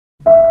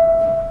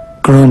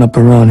Growing up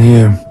around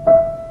here,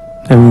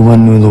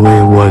 everyone knew the way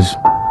it was.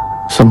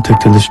 Some took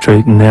to the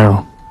straight and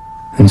narrow,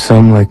 and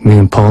some, like me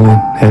and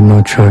Paulie, had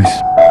no choice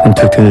and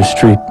took to the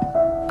street.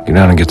 Get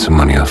down and get some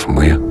money off him,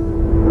 will you?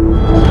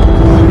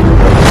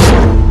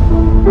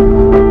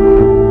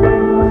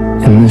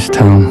 In this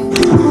town,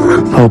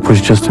 hope was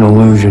just an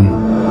illusion.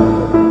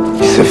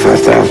 You said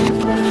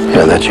 5,000.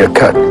 Yeah, that's your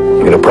cut.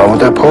 You got a problem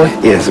with that,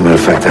 Paulie? Yeah, as a matter of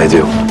fact, I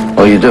do.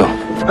 Oh, you do?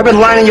 I've been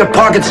lining your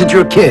pockets since you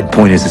were a kid.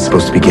 Point is, it's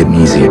supposed to be getting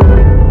easier.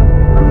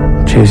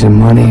 Chasing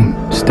money,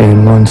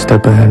 staying one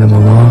step ahead of the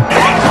law.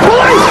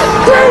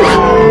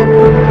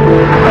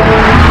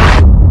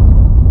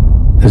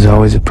 There's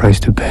always a price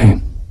to pay.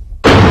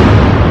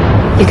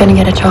 You're gonna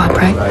get a job,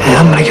 right? Hey,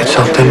 I'm gonna get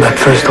something, but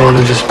first I want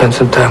to just spend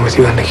some time with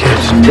you and the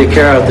kids. Take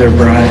care out there,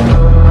 Brian.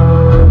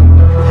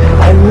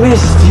 I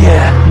missed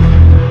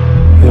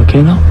you. You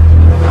okay now?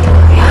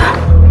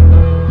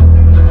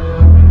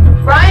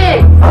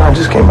 Brian! I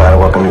just came by to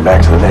welcome you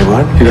back to the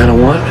neighborhood. You got a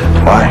what?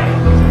 Why?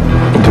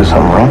 You do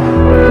something wrong?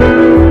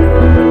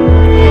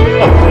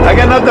 I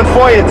got nothing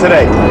for you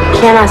today.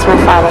 Can't ask my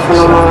father for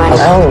no more money.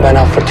 I only been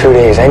out for 2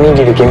 days. I need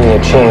you to give me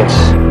a chance.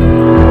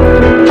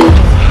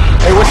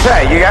 Hey, what's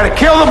that? You gotta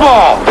kill the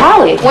ball.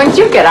 Holly, when'd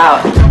you get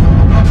out?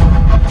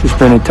 Just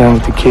spending time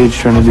with the kids,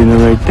 trying to do the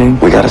right thing.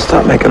 We gotta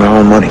stop making our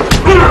own money.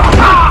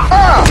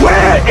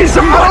 Where is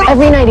the money?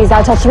 Every night he's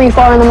out till 3,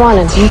 4 in the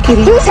morning. You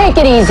take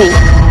it easy.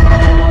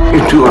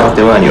 You're two out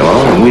there on your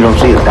own, and we don't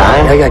see a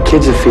dime. I got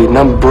kids to feed, and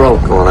I'm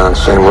broke. Going down the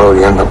same road,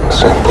 you end up in the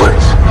same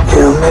place.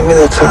 You know, maybe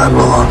that's how I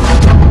belong.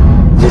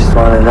 Just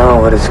want to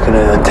know what it's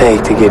gonna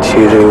take to get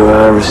you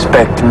to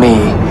respect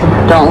me.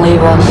 Don't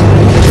leave us.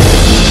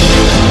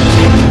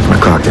 I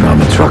clocked in on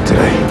the truck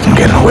today. I'm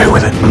getting away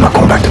with it. I'm not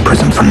going back to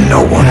prison for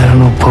no one. I don't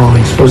know,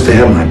 Paulie. Supposed to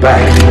have my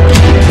back.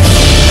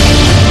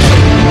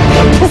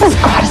 This has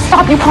gotta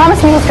stop. You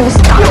promised me it was gonna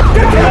stop.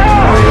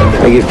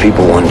 I give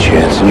people one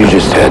chance, and you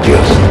just had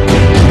yours.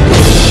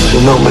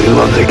 Nobody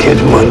loves their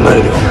kids more than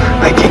I do.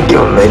 I can't give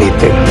them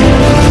anything.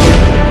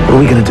 What are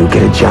we gonna do?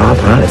 Get a job,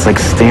 huh? It's like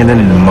standing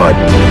in the mud.